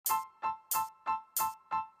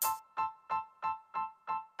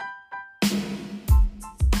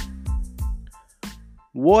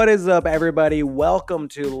What is up, everybody? Welcome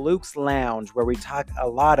to Luke's Lounge, where we talk a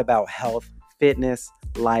lot about health, fitness,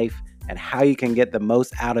 life, and how you can get the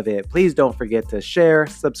most out of it. Please don't forget to share,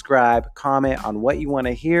 subscribe, comment on what you want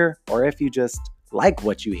to hear, or if you just like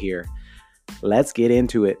what you hear. Let's get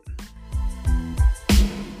into it.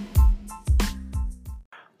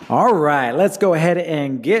 All right, let's go ahead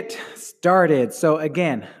and get started. So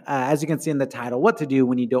again, as you can see in the title, what to do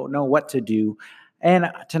when you don't know what to do.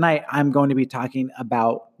 And tonight I'm going to be talking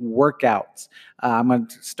about workouts. I'm going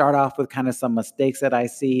to start off with kind of some mistakes that I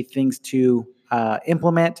see, things to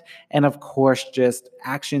implement, and of course, just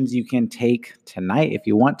actions you can take tonight if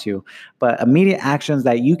you want to, but immediate actions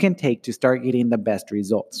that you can take to start getting the best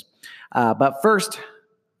results. But first,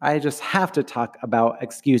 I just have to talk about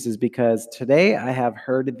excuses because today I have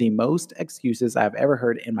heard the most excuses I've ever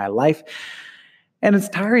heard in my life, and it's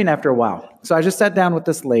tiring after a while. So I just sat down with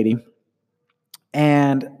this lady,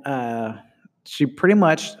 and she pretty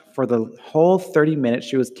much, for the whole 30 minutes,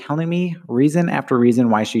 she was telling me reason after reason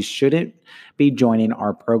why she shouldn't be joining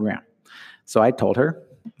our program. So I told her,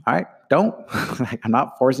 all right, don't. I'm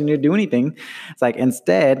not forcing you to do anything. It's like,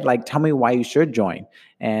 instead, tell me why you should join.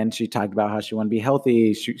 And she talked about how she wanted to be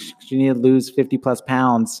healthy. She needed to lose 50 plus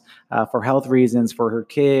pounds for health reasons, for her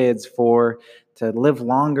kids, to live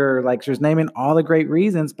longer. She was naming all the great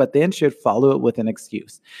reasons, but then she'd follow it with an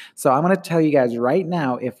excuse. So I'm going to tell you guys right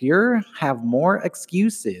now, if you have more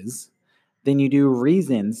excuses than you do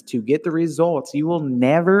reasons to get the results, you will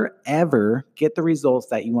never, ever get the results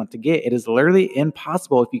that you want to get. It is literally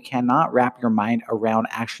impossible if you cannot wrap your mind around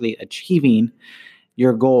actually achieving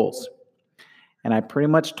your goals. And I pretty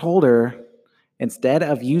much told her, instead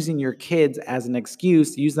of using your kids as an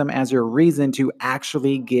excuse, use them as your reason to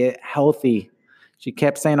actually get healthy. She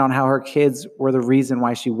kept saying on how her kids were the reason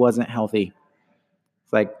why she wasn't healthy.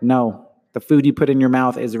 It's like, no, the food you put in your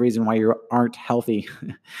mouth is the reason why you aren't healthy.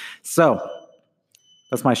 So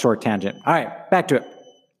that's my short tangent. All right, back to it.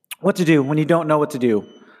 What to do when you don't know what to do?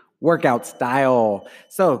 Workout style.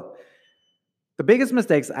 So the biggest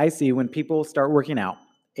mistakes I see when people start working out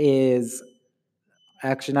is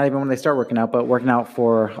actually not even when they start working out, but working out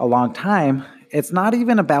for a long time. It's not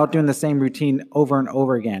even about doing the same routine over and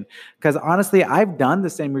over again. Because honestly, I've done the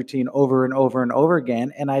same routine over and over and over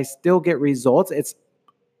again, and I still get results. It's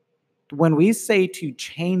when we say to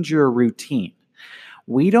change your routine,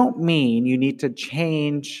 we don't mean you need to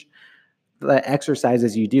change the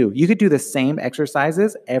exercises you do. You could do the same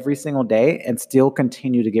exercises every single day and still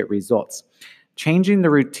continue to get results. Changing the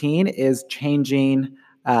routine is changing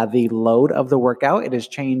the load of the workout. It is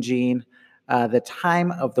changing the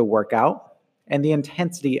time of the workout and the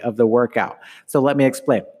intensity of the workout. So let me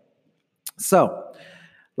explain. So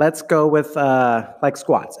let's go with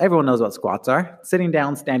squats. Everyone knows what squats are. Sitting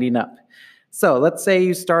down, standing up. So let's say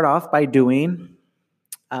you start off by doing,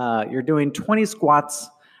 you're doing 20 squats,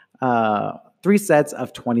 3 sets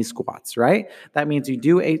of 20 squats, right? That means you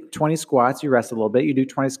do 20 squats, you rest a little bit, you do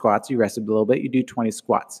 20 squats, you rest a little bit, you do 20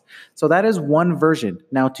 squats. So that is one version.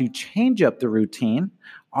 Now to change up the routine,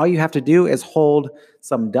 all you have to do is hold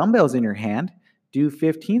some dumbbells in your hand, do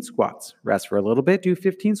 15 squats, rest for a little bit, do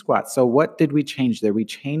 15 squats. So what did we change there? We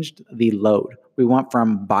changed the load. We went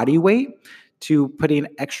from body weight to putting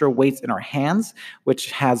extra weights in our hands,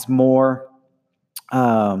 which has more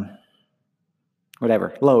load.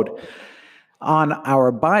 On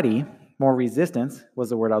our body, more resistance was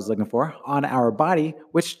the word I was looking for, on our body,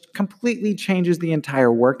 which completely changes the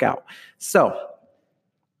entire workout. So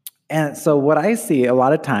what I see a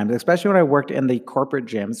lot of times, especially when I worked in the corporate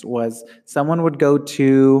gyms, was someone would go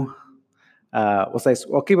to,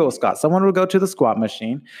 we'll keep it with squats. Someone would go to the squat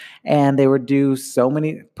machine and they would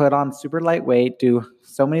put on super lightweight, do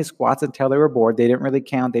so many squats until they were bored. They didn't really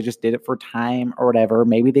count. They just did it for time or whatever.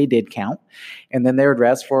 Maybe they did count. And then they would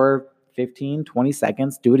rest for 15, 20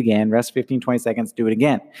 seconds, do it again, rest 15, 20 seconds, do it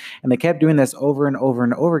again. And they kept doing this over and over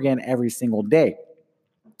and over again every single day.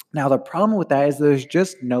 Now, the problem with that is there's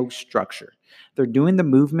just no structure. They're doing the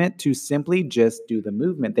movement to simply just do the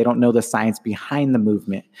movement. They don't know the science behind the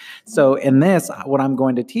movement. So in this, what I'm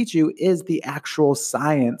going to teach you is the actual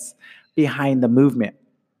science behind the movement.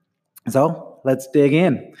 So let's dig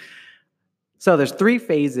in. So there's 3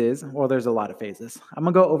 phases, or there's a lot of phases. I'm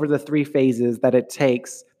going to go over the 3 phases that it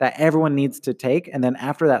takes, that everyone needs to take. And then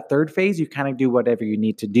after that 3rd phase, you kind of do whatever you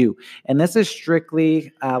need to do. And this is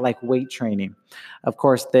strictly like weight training. Of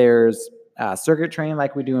course, there's circuit training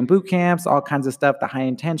like we do in boot camps, all kinds of stuff, the high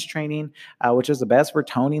intense training, which is the best for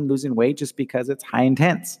toning, losing weight, just because it's high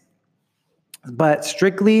intense. But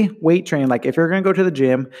strictly weight training, like if you're going to go to the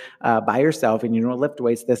gym by yourself and you don't lift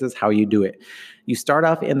weights, this is how you do it. You start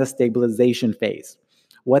off in the stabilization phase.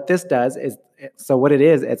 What this does is, so what it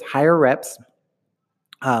is, it's higher reps,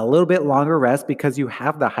 a little bit longer rest because you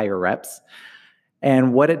have the higher reps.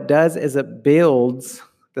 And what it does is it builds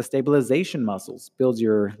the stabilization muscles, builds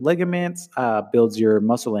your ligaments, builds your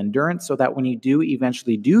muscle endurance so that when you do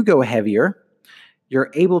eventually do go heavier,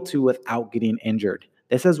 you're able to without getting injured.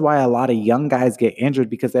 This is why a lot of young guys get injured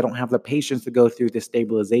because they don't have the patience to go through the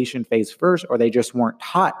stabilization phase first, or they just weren't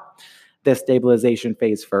taught the stabilization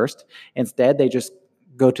phase first. Instead, they just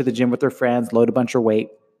go to the gym with their friends, load a bunch of weight,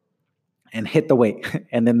 and hit the weight.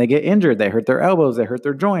 And then they get injured. They hurt their elbows, they hurt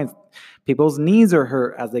their joints. People's knees are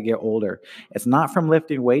hurt as they get older. It's not from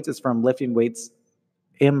lifting weights, it's from lifting weights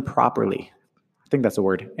improperly. I think that's a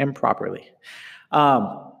word, improperly.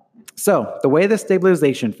 So the way the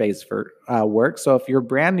stabilization phase works, so if you're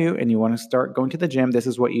brand new and you want to start going to the gym, this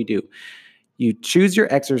is what you do. You choose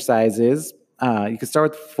your exercises. You can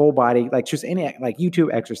start with full body, like choose any, like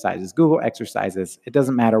YouTube exercises, Google exercises. It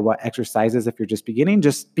doesn't matter what exercises. If you're just beginning,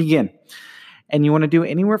 just begin. And you want to do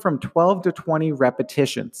anywhere from 12 to 20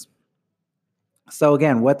 repetitions. So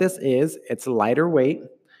again, what this is, it's lighter weight,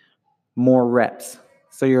 more reps.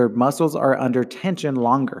 So your muscles are under tension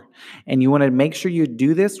longer. And you want to make sure you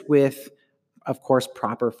do this with, of course,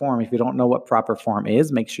 proper form. If you don't know what proper form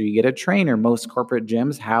is, make sure you get a trainer. Most corporate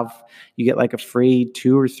gyms you get like a free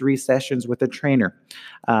 2 or 3 sessions with a trainer.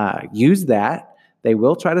 Use that. They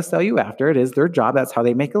will try to sell you after. It is their job. That's how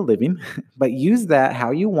they make a living. But use that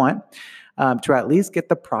how you want to at least get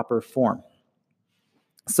the proper form.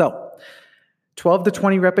 So 12 to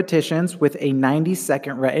 20 repetitions with a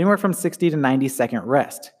 90-second rest, anywhere from 60 to 90-second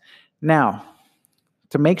rest. Now,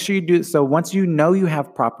 to make sure you do, so once you know you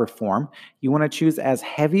have proper form, you want to choose as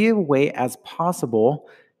heavy a weight as possible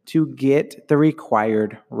to get the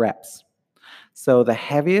required reps. So the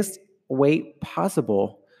heaviest weight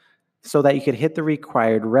possible so that you could hit the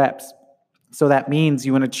required reps. So that means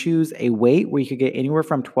you want to choose a weight where you could get anywhere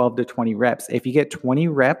from 12 to 20 reps. If you get 20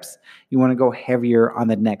 reps, you want to go heavier on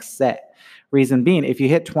the next set. Reason being, if you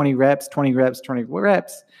hit 20 reps,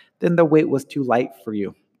 then the weight was too light for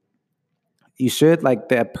you. You should, like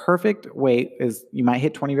the perfect weight is you might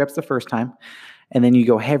hit 20 reps the first time, and then you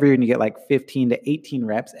go heavier and you get like 15 to 18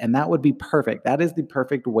 reps, and that would be perfect. That is the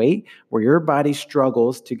perfect weight where your body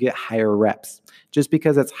struggles to get higher reps. Just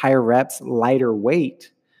because it's higher reps, lighter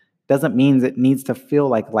weight, doesn't mean it needs to feel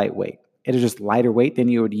like lightweight. It is just lighter weight than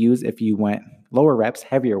you would use if you went lower reps,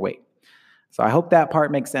 heavier weight. So I hope that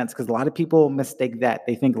part makes sense because a lot of people mistake that.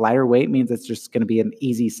 They think lighter weight means it's just going to be an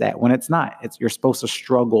easy set when it's not. You're supposed to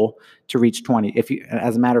struggle to reach 20.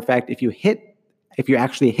 As a matter of fact, if you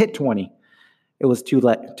actually hit 20, it was too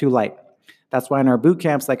light. That's why in our boot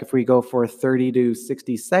camps, like if we go for 30 to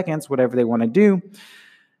 60 seconds, whatever they want to do,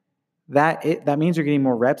 that means you're getting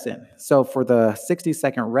more reps in. So for the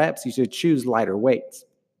 60-second reps, you should choose lighter weights.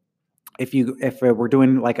 If we're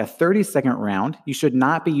doing like a 30-second round, you should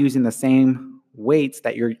not be using the same weights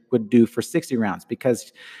that you would do for 60 rounds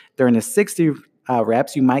because during the 60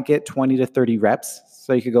 reps, you might get 20 to 30 reps,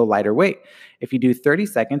 so you could go lighter weight. If you do 30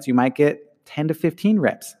 seconds, you might get 10 to 15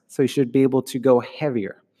 reps, so you should be able to go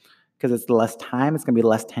heavier because it's less time, it's going to be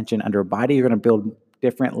less tension under your body, you're going to build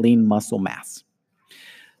different lean muscle mass.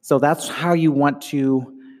 So that's how you want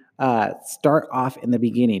to start off in the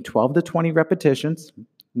beginning, 12 to 20 repetitions,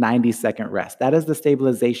 90-second rest. That is the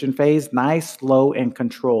stabilization phase. Nice, slow, and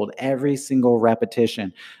controlled every single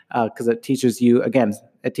repetition because it teaches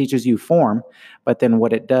you form, but then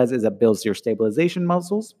what it does is it builds your stabilization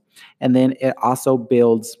muscles, and then it also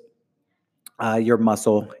builds your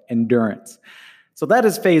muscle endurance. So that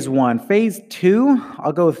is phase 1. Phase 2,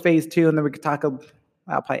 I'll go with phase 2, and then we could talk, I'll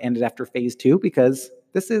probably end it after phase 2 because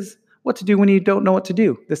this is what to do when you don't know what to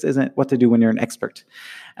do. This isn't what to do when you're an expert.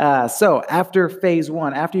 So after phase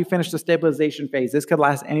 1, after you finish the stabilization phase, this could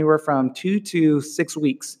last anywhere from 2 to 6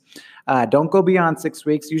 weeks. Don't go beyond 6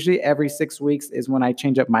 weeks. Usually every 6 weeks is when I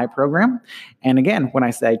change up my program. And again, when I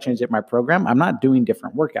say I change up my program, I'm not doing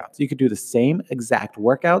different workouts. You could do the same exact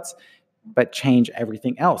workouts, but change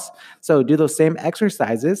everything else. So do those same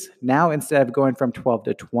exercises. Now, instead of going from 12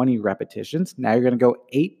 to 20 repetitions, now you're going to go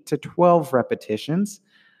 8 to 12 repetitions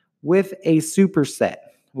with a superset.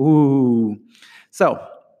 Ooh. So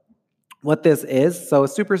what this is, so a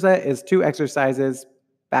superset is 2 exercises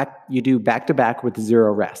you do back to back with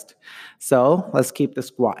 0 rest. So let's keep the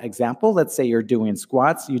squat example. Let's say you're doing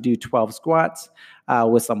squats. You do 12 squats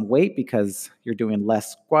with some weight because you're doing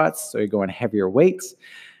less squats, so you're going heavier weights.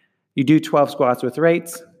 You do 12 squats with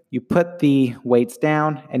weights. You put the weights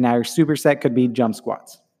down, and now your superset could be jump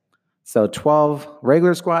squats. So 12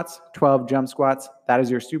 regular squats, 12 jump squats, that is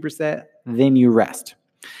your superset. Then you rest.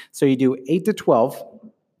 So you do 8 to 12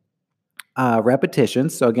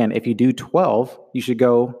 repetitions. So again, if you do 12, you should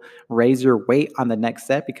go raise your weight on the next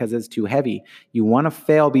set because it's too heavy. You want to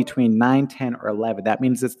fail between 9, 10, or 11. That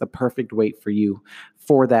means it's the perfect weight for you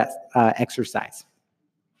for that exercise.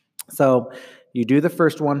 So you do the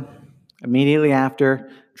first one, immediately after,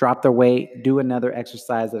 drop the weight, do another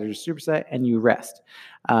exercise that is your superset, and you rest.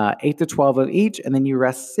 8 to 12 of each, and then you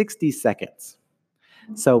rest 60 seconds.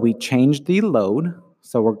 So we changed the load,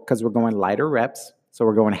 because we're going lighter reps, so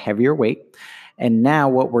we're going heavier weight. And now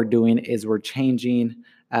what we're doing is we're changing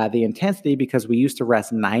the intensity because we used to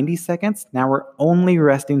rest 90 seconds. Now we're only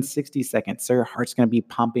resting 60 seconds. So your heart's going to be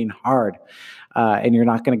pumping hard. And you're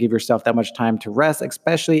not going to give yourself that much time to rest,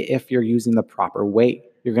 especially if you're using the proper weight.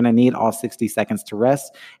 You're going to need all 60 seconds to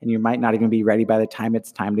rest, and you might not even be ready by the time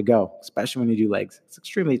it's time to go, especially when you do legs. It's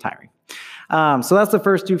extremely tiring. So that's the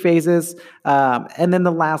first two phases. And then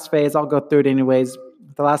the last phase, I'll go through it anyways.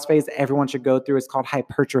 The last phase everyone should go through is called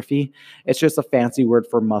hypertrophy. It's just a fancy word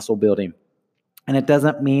for muscle building. And it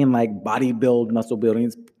doesn't mean like bodybuild muscle building.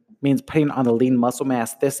 It means putting on the lean muscle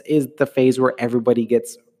mass. This is the phase where everybody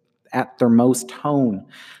gets at their most tone.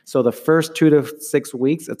 So the first 2 to 6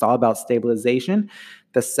 weeks, it's all about stabilization.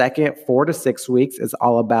 The second 4 to 6 weeks is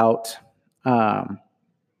all about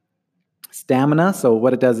stamina. So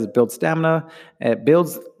what it does is build stamina, it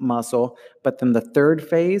builds muscle, but then the third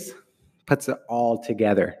phase puts it all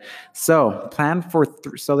together. So plan for,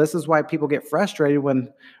 so this is why people get frustrated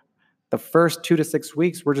when the first 2 to 6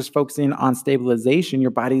 weeks, we're just focusing on stabilization.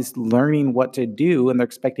 Your body's learning what to do and they're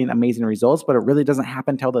expecting amazing results, but it really doesn't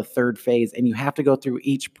happen until the third phase. And you have to go through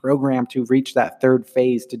each program to reach that third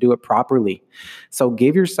phase to do it properly. So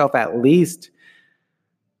give yourself at least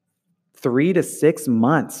 3 to 6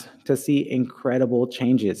 months to see incredible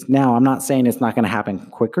changes. Now, I'm not saying it's not going to happen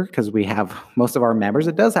quicker because we have most of our members,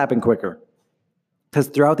 it does happen quicker. Because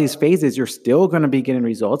throughout these phases, you're still going to be getting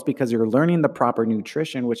results because you're learning the proper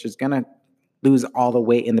nutrition, which is going to lose all the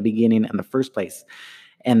weight in the beginning in the first place.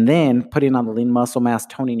 And then putting on the lean muscle mass,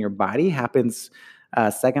 toning your body happens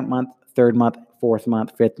second month, third month, fourth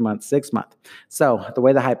month, fifth month, sixth month. So the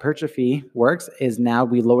way the hypertrophy works is now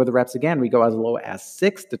we lower the reps again. We go as low as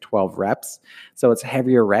 6 to 12 reps. So it's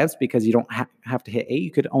heavier reps because you don't have to hit 8.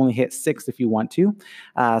 You could only hit 6 if you want to.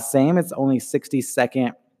 Same, it's only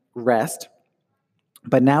 60-second rest.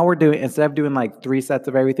 But now we're doing, instead of doing like 3 sets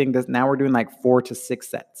of everything, now we're doing like 4 to 6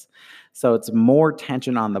 sets. So it's more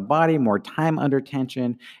tension on the body, more time under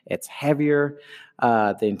tension. It's heavier.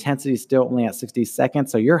 The intensity is still only at 60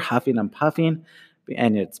 seconds. So you're huffing and puffing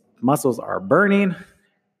and its muscles are burning and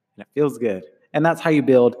it feels good. And that's how you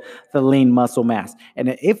build the lean muscle mass.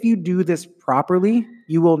 And if you do this properly,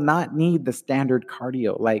 you will not need the standard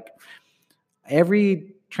cardio. Like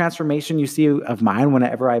every transformation you see of mine,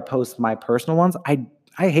 whenever I post my personal ones, I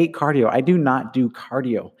hate cardio. I do not do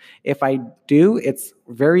cardio. If I do, it's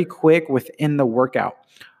very quick within the workout.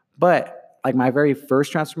 But like my very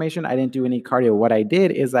first transformation, I didn't do any cardio. What I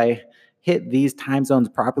did is I hit these time zones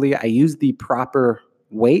properly. I used the proper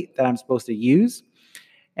weight that I'm supposed to use.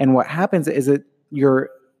 And what happens is that your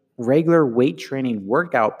regular weight training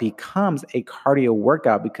workout becomes a cardio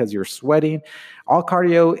workout because you're sweating. All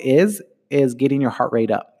cardio is getting your heart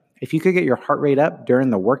rate up. If you could get your heart rate up during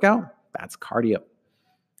the workout, that's cardio.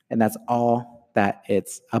 And that's all that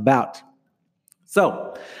it's about.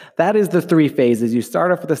 So that is the 3 phases. You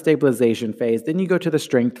start off with the stabilization phase, then you go to the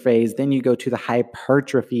strength phase, then you go to the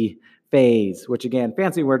hypertrophy phase, which again,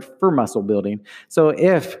 fancy word for muscle building. So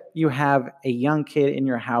if you have a young kid in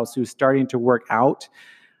your house who's starting to work out,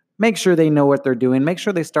 make sure they know what they're doing. Make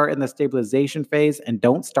sure they start in the stabilization phase and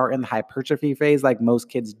don't start in the hypertrophy phase like most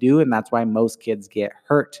kids do. And that's why most kids get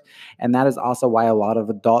hurt. And that is also why a lot of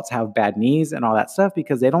adults have bad knees and all that stuff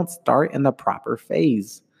because they don't start in the proper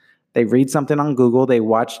phase. They read something on Google, they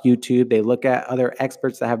watch YouTube, they look at other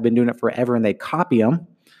experts that have been doing it forever and they copy them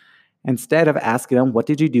instead of asking them, what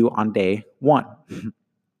did you do on day 1?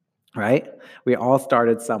 Right? We all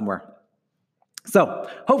started somewhere. So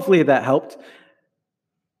hopefully that helped.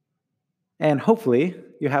 And hopefully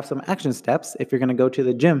you have some action steps if you're going to go to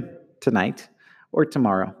the gym tonight or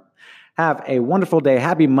tomorrow. Have a wonderful day.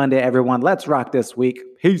 Happy Monday, everyone. Let's rock this week.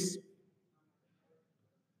 Peace.